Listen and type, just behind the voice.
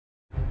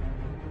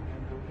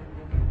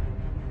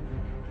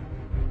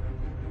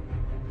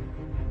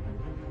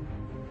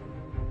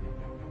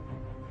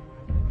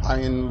I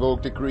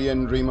invoke, decree,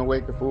 and dream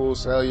awake the full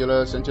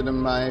cellular ascension of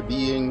my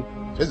being,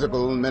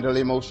 physical, mental,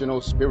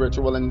 emotional,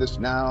 spiritual, in this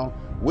now,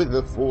 with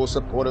the full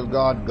support of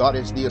God,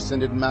 Goddess, the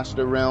Ascended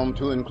Master Realm,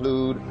 to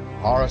include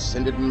our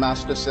Ascended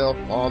Master Self,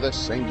 Father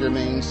Saint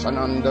Germain,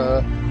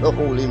 Sananda, the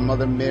Holy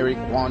Mother Mary,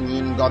 Kuan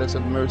Yin, Goddess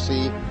of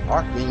Mercy,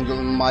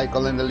 Archangel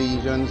Michael and the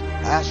legions,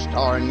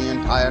 Ashtar and the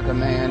entire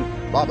command,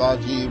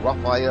 Babaji,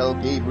 Raphael,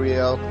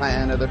 Gabriel,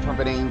 clan of the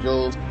trumpet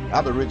angels,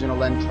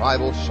 aboriginal and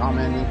tribal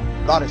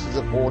shaman, goddesses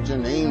of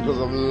fortune, angels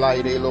of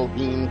light,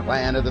 Elohim,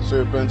 clan of the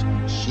serpents,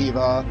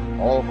 Shiva,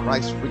 all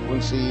Christ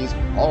frequencies,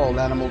 all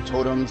animal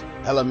totems,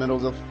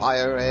 elementals of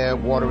fire, air,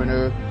 water, and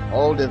earth,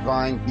 all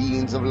divine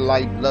beings of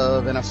light,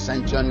 love, and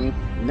ascension,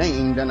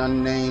 named and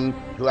unnamed,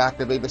 to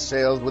activate the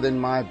cells within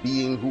my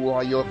being who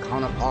are your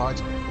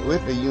counterparts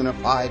with the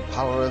unified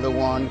power of the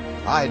One.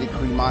 I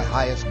decree my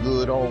highest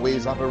good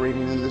always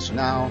operating in this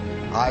now.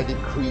 I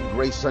decree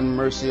grace and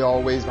mercy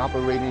always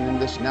operating in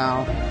this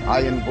now.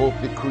 I invoke,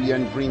 decree,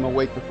 and dream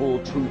awake the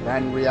full truth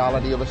and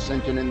reality of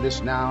ascension in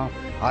this now.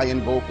 I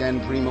invoke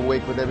and dream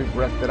awake with every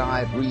breath that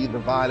I breathe the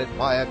violet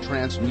fire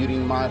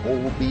transmuting my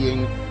whole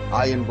being.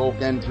 I invoke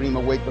and dream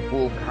awake the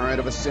full current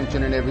of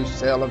ascension in every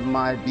cell of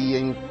my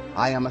being.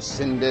 I am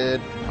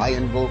ascended. I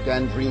invoke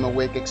and dream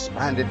awake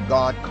expanded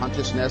God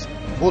consciousness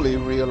fully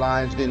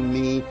realized in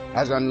me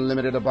as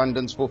unlimited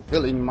abundance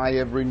fulfilling my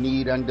every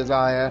need and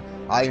desire.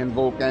 I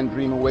invoke and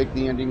dream awake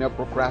the ending of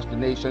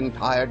procrastination,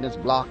 tiredness,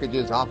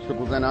 blockages,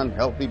 obstacles, and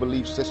unhealthy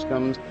belief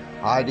systems.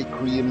 I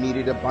decree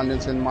immediate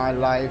abundance in my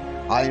life.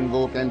 I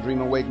invoke and dream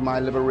awake my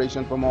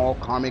liberation from all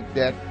karmic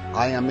debt.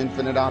 I am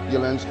infinite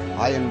opulence.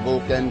 I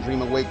invoke and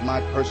dream awake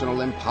my personal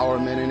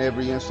empowerment in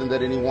every instant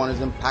that anyone is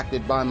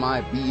impacted by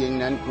my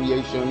being and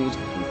creations.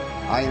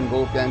 I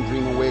invoke and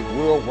dream awake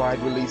worldwide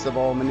release of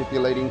all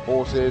manipulating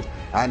forces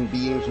and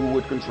beings who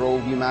would control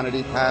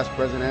humanity past,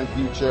 present, and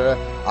future.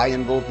 I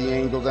invoke the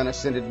angels and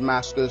ascended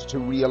masters to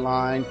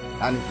realign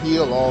and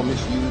heal all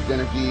misused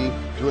energy,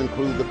 to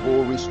include the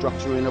full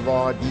restructuring of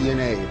our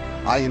DNA.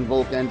 I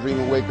invoke and dream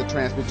awake the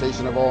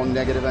transmutation of all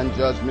negative and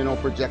judgmental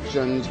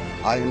projections.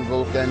 I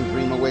invoke and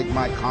dream awake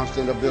my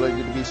constant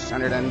ability to be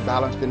centered and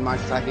balanced in my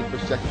psychic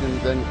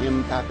perceptions and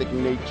empathic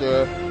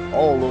nature.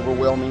 All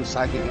overwhelming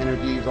psychic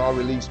energies are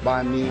released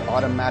by me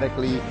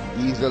automatically,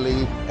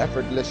 easily,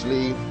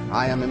 effortlessly.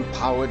 I am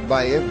empowered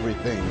by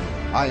everything.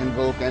 I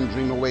invoke and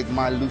dream awake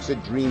my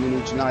lucid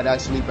dreaming each night I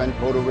sleep and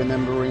total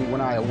remembering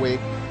when I awake.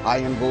 I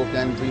invoke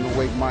and dream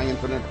awake my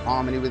infinite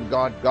harmony with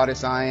God,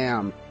 Goddess I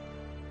Am.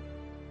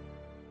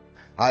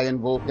 I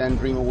invoke and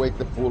dream awake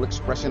the full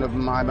expression of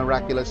my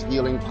miraculous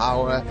healing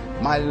power.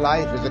 My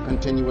life is a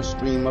continuous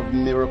stream of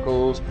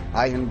miracles.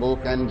 I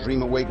invoke and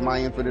dream awake my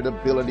infinite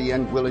ability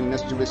and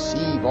willingness to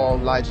receive all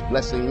life's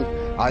blessings.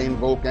 I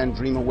invoke and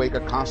dream awake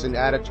a constant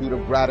attitude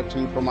of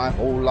gratitude for my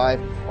whole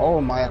life,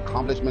 all my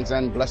accomplishments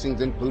and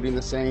blessings, including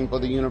the same for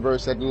the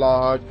universe at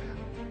large.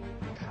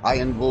 I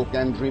invoke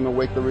and dream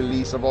awake the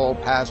release of all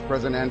past,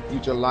 present, and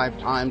future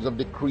lifetimes of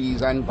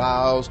decrees and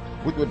vows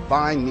which would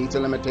bind me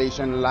to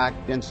limitation, lack,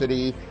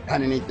 density,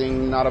 and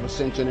anything not of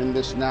ascension in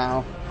this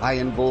now. I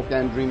invoke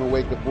and dream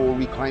awake the full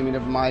reclaiming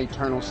of my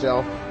eternal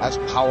self as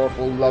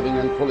powerful, loving,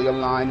 and fully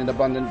aligned in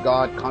abundant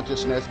God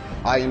consciousness.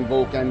 I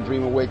invoke and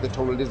dream awake the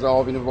total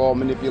dissolving of all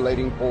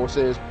manipulating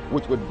forces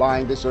which would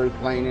bind this earth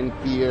plane in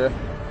fear.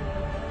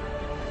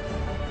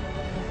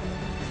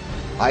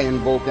 I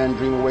invoke and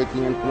dream awake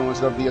the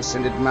influence of the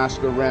Ascended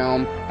Master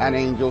Realm and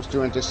angels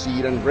to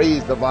intercede and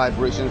raise the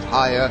vibrations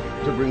higher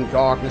to bring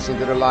darkness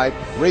into the light,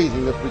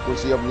 raising the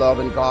frequency of love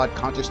and God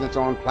consciousness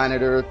on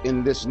planet Earth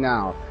in this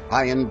now.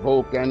 I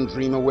invoke and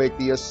dream awake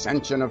the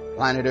ascension of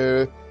planet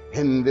Earth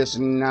in this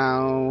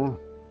now.